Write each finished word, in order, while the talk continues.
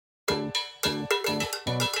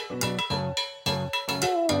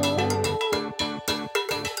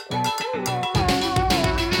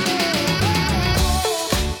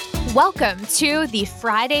Welcome to the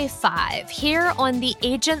Friday Five here on the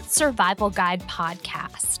Agent Survival Guide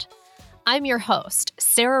podcast. I'm your host,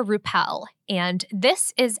 Sarah Ruppel, and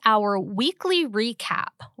this is our weekly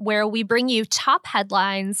recap where we bring you top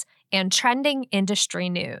headlines and trending industry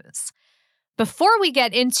news. Before we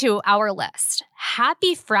get into our list,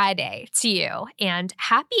 happy Friday to you and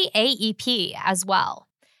happy AEP as well.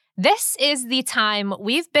 This is the time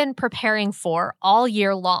we've been preparing for all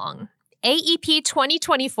year long. AEP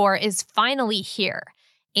 2024 is finally here,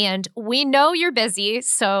 and we know you're busy,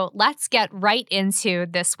 so let's get right into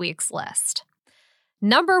this week's list.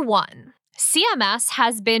 Number 1, CMS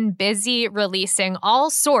has been busy releasing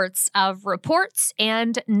all sorts of reports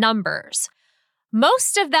and numbers,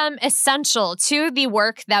 most of them essential to the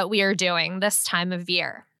work that we are doing this time of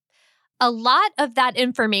year. A lot of that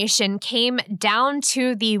information came down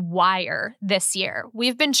to the wire this year.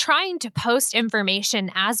 We've been trying to post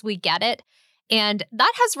information as we get it, and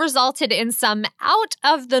that has resulted in some out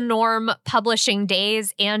of the norm publishing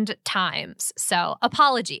days and times. So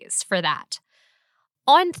apologies for that.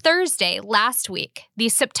 On Thursday last week, the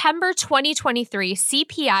September 2023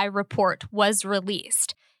 CPI report was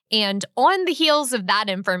released. And on the heels of that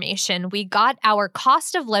information, we got our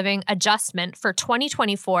cost of living adjustment for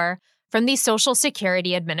 2024 from the Social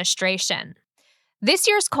Security Administration. This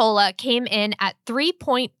year's COLA came in at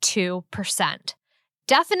 3.2%,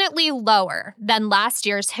 definitely lower than last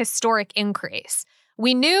year's historic increase.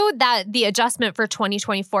 We knew that the adjustment for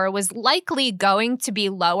 2024 was likely going to be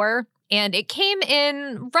lower, and it came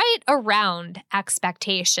in right around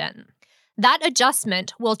expectation. That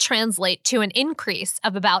adjustment will translate to an increase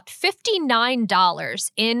of about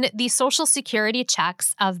 $59 in the Social Security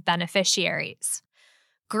checks of beneficiaries.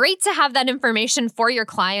 Great to have that information for your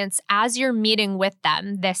clients as you're meeting with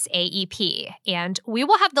them this AEP. And we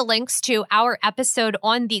will have the links to our episode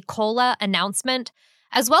on the COLA announcement,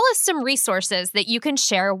 as well as some resources that you can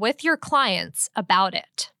share with your clients about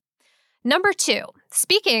it. Number 2,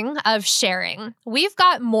 speaking of sharing, we've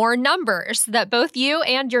got more numbers that both you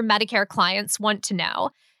and your Medicare clients want to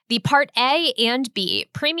know. The Part A and B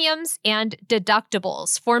premiums and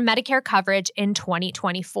deductibles for Medicare coverage in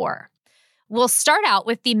 2024. We'll start out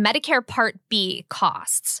with the Medicare Part B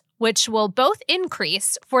costs, which will both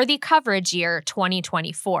increase for the coverage year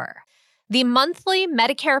 2024. The monthly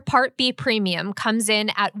Medicare Part B premium comes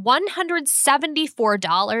in at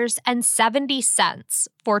 $174.70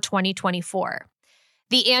 for 2024.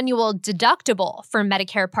 The annual deductible for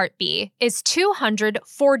Medicare Part B is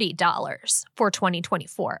 $240 for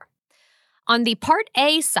 2024. On the Part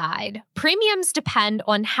A side, premiums depend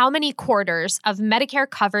on how many quarters of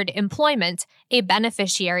Medicare-covered employment a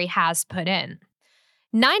beneficiary has put in.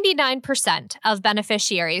 99% of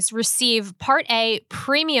beneficiaries receive Part A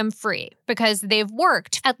premium-free because they've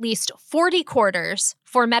worked at least 40 quarters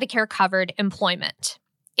for Medicare-covered employment.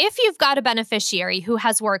 If you've got a beneficiary who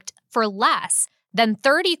has worked for less than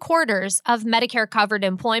 30 quarters of Medicare-covered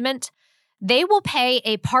employment, they will pay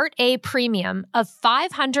a Part A premium of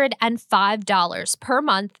 $505 per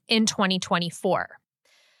month in 2024.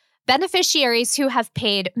 Beneficiaries who have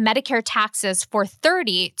paid Medicare taxes for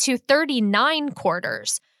 30 to 39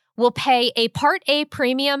 quarters will pay a Part A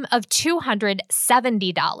premium of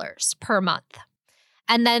 $270 per month.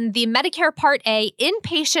 And then the Medicare Part A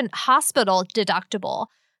inpatient hospital deductible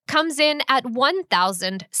comes in at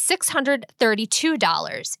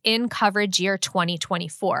 $1,632 in coverage year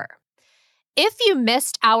 2024. If you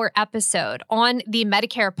missed our episode on the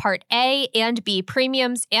Medicare Part A and B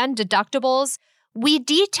premiums and deductibles, we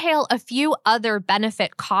detail a few other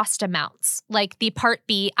benefit cost amounts, like the Part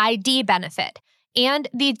B ID benefit and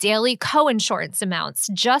the daily coinsurance amounts,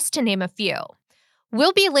 just to name a few.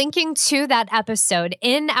 We'll be linking to that episode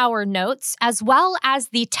in our notes, as well as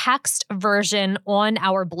the text version on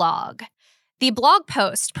our blog. The blog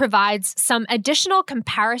post provides some additional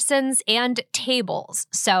comparisons and tables,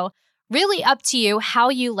 so really up to you how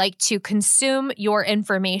you like to consume your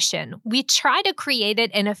information. We try to create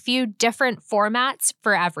it in a few different formats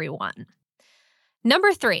for everyone.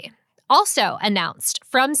 Number 3, also announced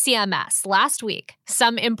from CMS last week,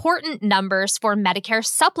 some important numbers for Medicare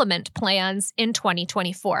supplement plans in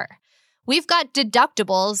 2024. We've got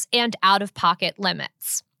deductibles and out-of-pocket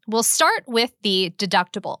limits. We'll start with the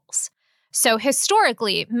deductibles. So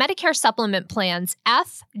historically, Medicare supplement plans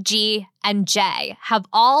F, G, and J have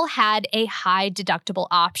all had a high deductible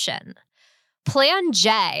option. Plan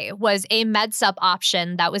J was a MedSup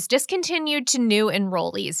option that was discontinued to new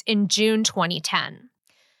enrollees in June 2010.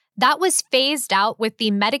 That was phased out with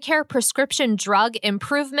the Medicare Prescription Drug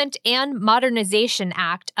Improvement and Modernization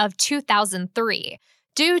Act of 2003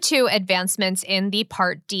 due to advancements in the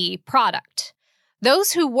Part D product.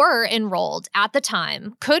 Those who were enrolled at the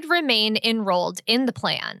time could remain enrolled in the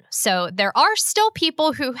plan, so there are still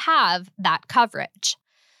people who have that coverage.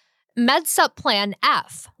 MedSup Plan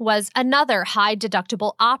F was another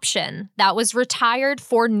high-deductible option that was retired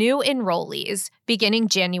for new enrollees beginning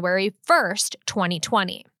January 1st,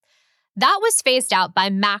 2020. That was phased out by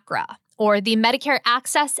MACRA, or the Medicare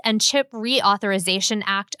Access and CHIP Reauthorization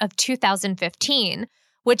Act of 2015,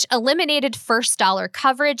 which eliminated first-dollar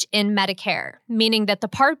coverage in Medicare, meaning that the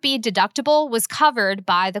Part B deductible was covered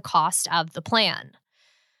by the cost of the plan.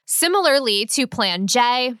 Similarly to Plan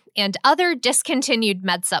J and other discontinued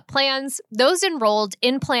MedSup plans, those enrolled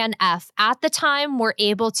in Plan F at the time were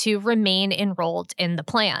able to remain enrolled in the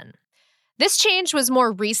plan. This change was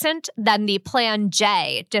more recent than the Plan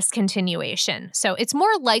J discontinuation, so it's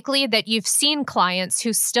more likely that you've seen clients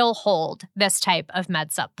who still hold this type of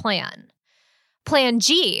MedSup plan. Plan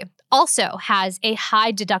G also has a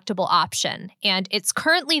high deductible option, and it's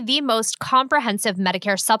currently the most comprehensive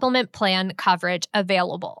Medicare supplement plan coverage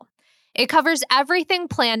available. It covers everything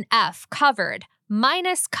Plan F covered,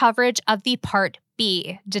 minus coverage of the Part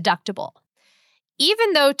B deductible.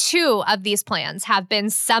 Even though 2 of these plans have been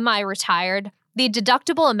semi-retired, the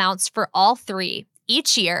deductible amounts for all 3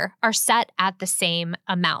 each year are set at the same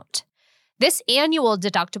amount. This annual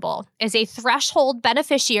deductible is a threshold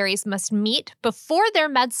beneficiaries must meet before their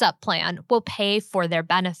MedSup plan will pay for their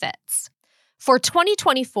benefits. For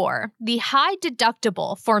 2024, the high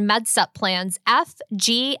deductible for MedSup plans F,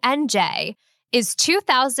 G, and J is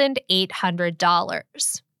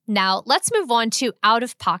 $2,800. Now, let's move on to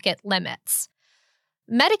out-of-pocket limits.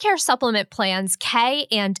 Medicare supplement plans K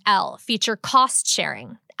and L feature cost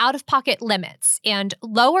sharing, out-of-pocket limits, and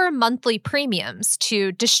lower monthly premiums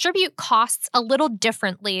to distribute costs a little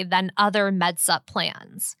differently than other MedSup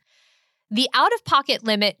plans. The out-of-pocket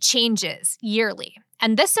limit changes yearly,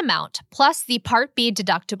 and this amount, plus the Part B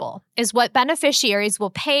deductible, is what beneficiaries will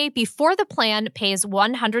pay before the plan pays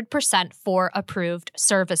 100% for approved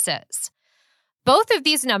services. Both of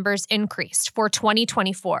these numbers increased for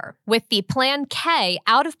 2024, with the Plan K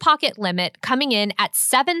out-of-pocket limit coming in at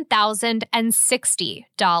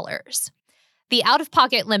 $7,060. The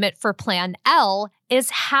out-of-pocket limit for Plan L is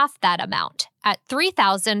half that amount, at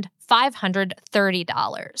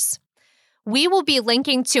 $3,530. We will be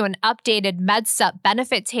linking to an updated MedSup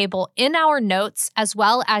benefit table in our notes, as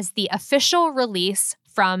well as the official release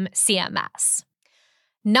from CMS.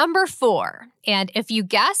 Number 4, and if you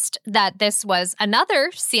guessed that this was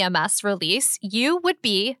another CMS release, you would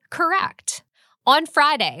be correct. On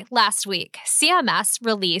Friday last week, CMS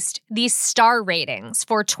released the star ratings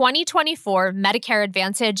for 2024 Medicare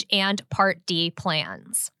Advantage and Part D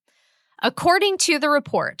plans. According to the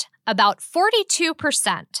report, about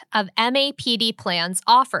 42% of MAPD plans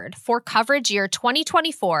offered for coverage year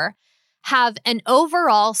 2024 have an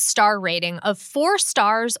overall star rating of 4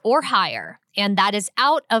 stars or higher, and that is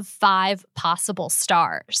out of 5 possible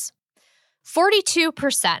stars.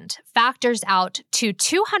 42% factors out to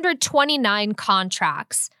 229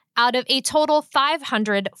 contracts out of a total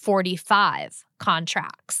 545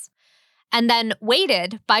 contracts. And then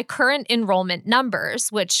weighted by current enrollment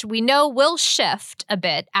numbers, which we know will shift a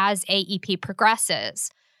bit as AEP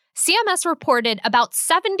progresses, CMS reported about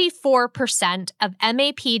 74% of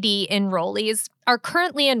MAPD enrollees are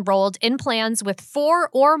currently enrolled in plans with 4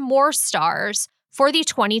 or more stars for the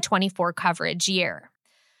 2024 coverage year.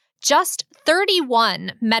 Just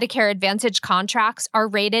 31 Medicare Advantage contracts are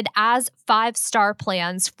rated as 5-star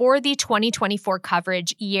plans for the 2024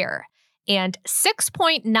 coverage year, and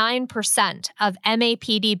 6.9% of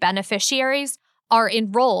MAPD beneficiaries are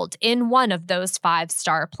enrolled in one of those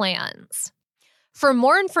 5-star plans. For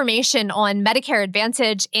more information on Medicare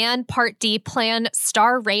Advantage and Part D plan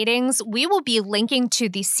star ratings, we will be linking to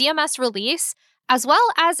the CMS release as well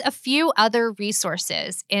as a few other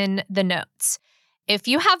resources in the notes. If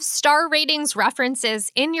you have star ratings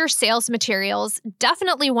references in your sales materials,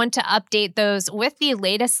 definitely want to update those with the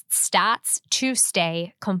latest stats to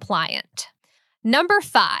stay compliant. Number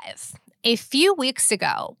 5. A few weeks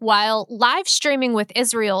ago, while live streaming with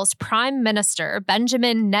Israel's Prime Minister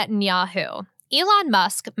Benjamin Netanyahu, Elon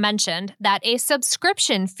Musk mentioned that a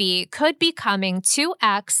subscription fee could be coming to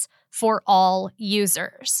X for all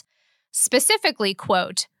users. Specifically,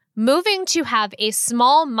 quote, moving to have a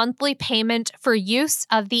small monthly payment for use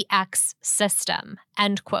of the X system,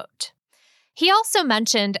 end quote. He also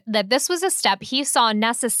mentioned that this was a step he saw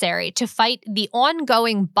necessary to fight the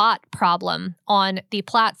ongoing bot problem on the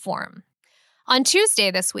platform. On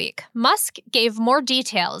Tuesday this week, Musk gave more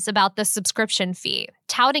details about the subscription fee,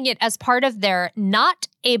 touting it as part of their Not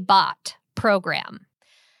a Bot program.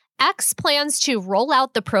 X plans to roll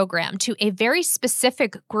out the program to a very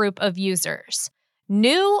specific group of users,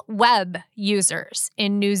 new web users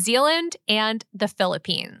in New Zealand and the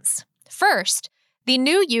Philippines. First, the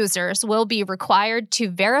new users will be required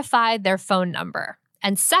to verify their phone number.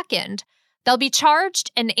 And second, they'll be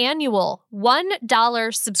charged an annual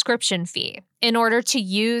 $1 subscription fee in order to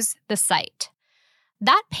use the site.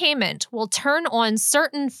 That payment will turn on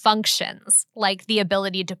certain functions like the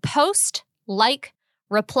ability to post, like,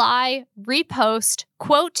 reply, repost,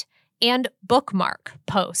 quote, and bookmark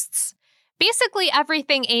posts. Basically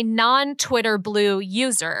everything a non-Twitter Blue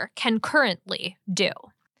user can currently do.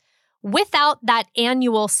 Without that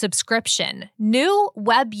annual subscription, new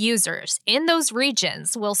web users in those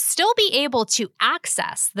regions will still be able to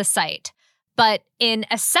access the site, but in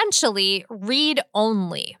essentially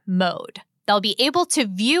read-only mode. They'll be able to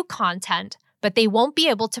view content, but they won't be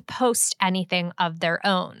able to post anything of their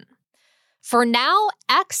own. For now,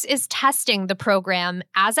 X is testing the program,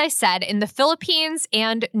 as I said, in the Philippines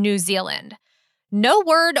and New Zealand. No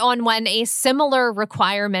word on when a similar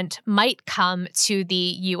requirement might come to the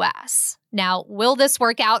US. Now, will this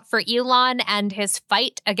work out for Elon and his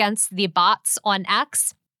fight against the bots on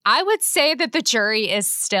X? I would say that the jury is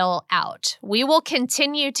still out. We will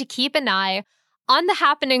continue to keep an eye on the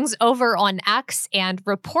happenings over on X and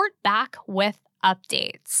report back with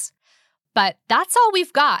updates. But that's all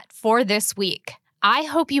we've got for this week. I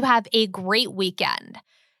hope you have a great weekend.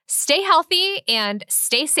 Stay healthy and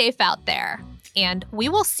stay safe out there. And we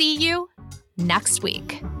will see you next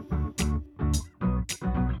week.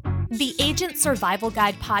 The Agent Survival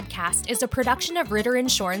Guide podcast is a production of Ritter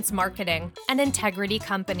Insurance Marketing, an integrity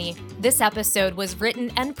company. This episode was written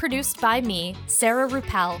and produced by me, Sarah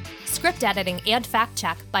Ruppel. Script editing and fact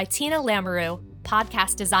check by Tina Lamoureux.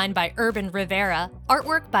 Podcast design by Urban Rivera.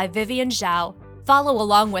 Artwork by Vivian Zhao. Follow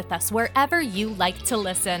along with us wherever you like to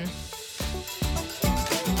listen.